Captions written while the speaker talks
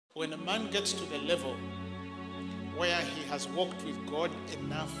When a man gets to the level where he has walked with God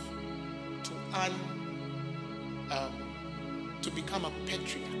enough to to become a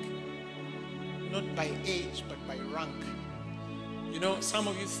patriarch, not by age but by rank. You know, some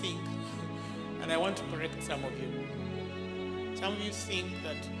of you think, and I want to correct some of you, some of you think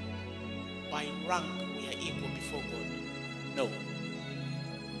that by rank we are equal before God. No.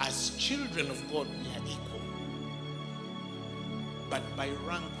 As children of God we are equal, but by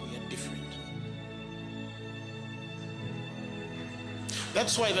rank we are different.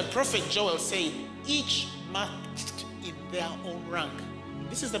 That's why the prophet Joel said, each marched in their own rank.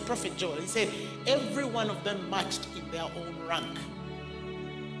 This is the prophet Joel. He said, every one of them marched in their own rank.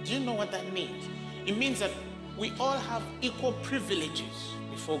 Do you know what that means? It means that we all have equal privileges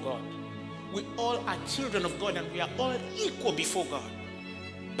before God. We all are children of God and we are all equal before God.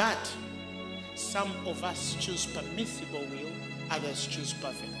 But some of us choose permissible will, others choose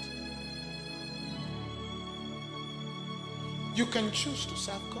perfect. You can choose to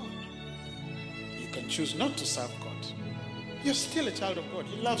serve God. You can choose not to serve God. You're still a child of God.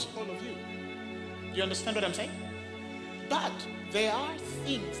 He loves all of you. You understand what I'm saying? But there are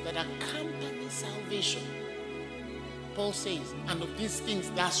things that accompany salvation. Paul says, and of these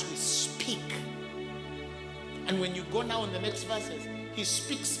things thus we speak. And when you go now in the next verses, he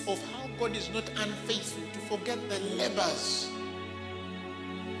speaks of how God is not unfaithful to forget the labors.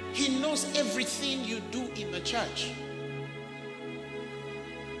 He knows everything you do in the church.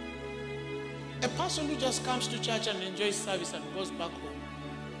 A person who just comes to church and enjoys service and goes back home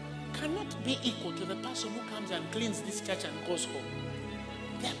cannot be equal to the person who comes and cleans this church and goes home.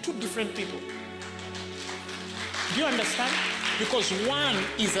 They are two different people. Do you understand? Because one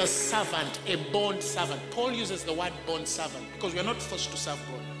is a servant, a bond servant. Paul uses the word bond servant because we are not forced to serve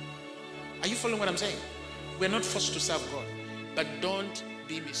God. Are you following what I'm saying? We are not forced to serve God. But don't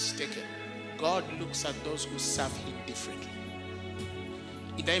be mistaken. God looks at those who serve him differently.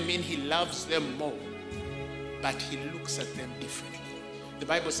 It doesn't mean he loves them more, but he looks at them differently. The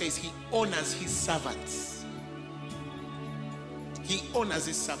Bible says he honors his servants. He honors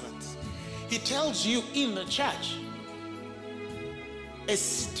his servants. He tells you in the church,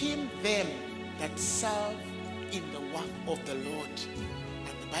 esteem them that serve in the work of the Lord.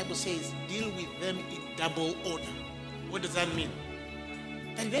 And the Bible says, deal with them in double honor. What does that mean?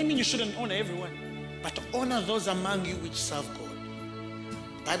 That doesn't mean you shouldn't honor everyone, but honor those among you which serve God.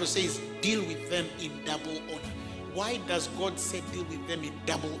 The Bible says, deal with them in double honor. Why does God say deal with them in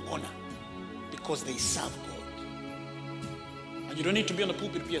double honor? Because they serve God. And you don't need to be on the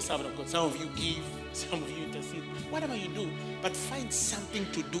pulpit to be a servant of God. Some of you give, some of you intercede. Whatever you do, but find something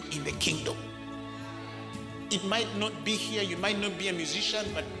to do in the kingdom. It might not be here, you might not be a musician,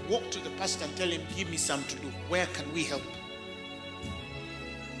 but walk to the pastor and tell him, give me something to do. Where can we help?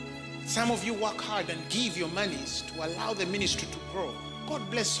 Some of you work hard and give your monies to allow the ministry to grow. God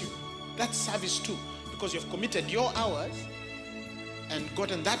bless you. That's service too, because you've committed your hours and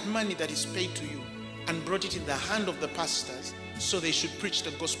gotten that money that is paid to you and brought it in the hand of the pastors so they should preach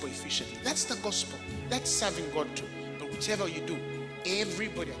the gospel efficiently. That's the gospel. That's serving God too. But whichever you do,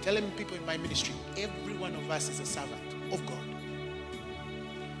 everybody, I'm telling people in my ministry, every one of us is a servant of God.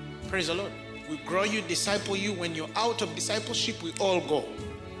 Praise the Lord. We grow you, disciple you. When you're out of discipleship, we all go,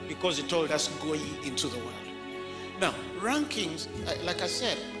 because he told us, go ye into the world. Now, rankings, like I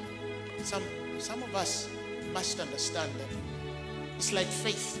said, some of us must understand that it's like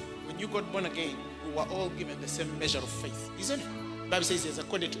faith. When you got born again, we were all given the same measure of faith, isn't it? The Bible says it's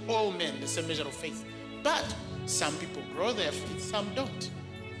according to all men the same measure of faith. But some people grow their faith, some don't.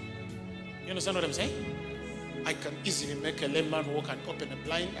 You understand what I'm saying? I can easily make a lame man walk and open a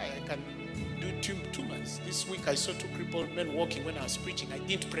blind eye. I can do tumors. This week I saw two crippled men walking when I was preaching. I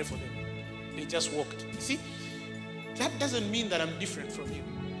didn't pray for them. They just walked. You see? That doesn't mean that I'm different from you.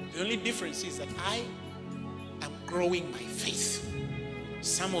 The only difference is that I am growing my faith.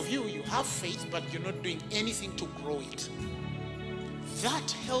 Some of you, you have faith, but you're not doing anything to grow it. That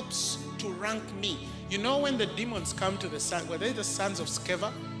helps to rank me. You know, when the demons come to the son, were they the sons of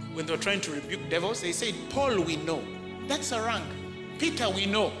Sceva? When they were trying to rebuke devils, they said, Paul we know. That's a rank. Peter we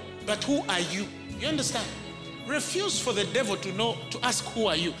know. But who are you? You understand? Refuse for the devil to ask who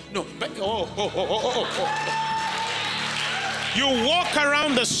are you. No, but you walk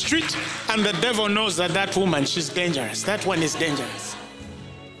around the street and the devil knows that woman, she's dangerous. That one is dangerous.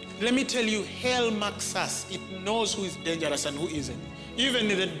 Let me tell you, hell marks us. It knows who is dangerous and who isn't. Even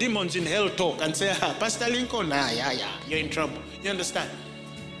the demons in hell talk and say, Pastor Lincoln, you're in trouble. You understand?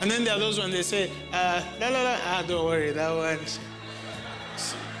 And then there are those when they say, don't worry, that one,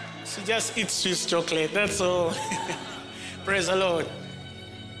 she just eats Swiss chocolate, that's all. Praise the Lord.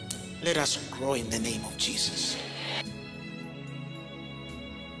 Let us grow in the name of Jesus.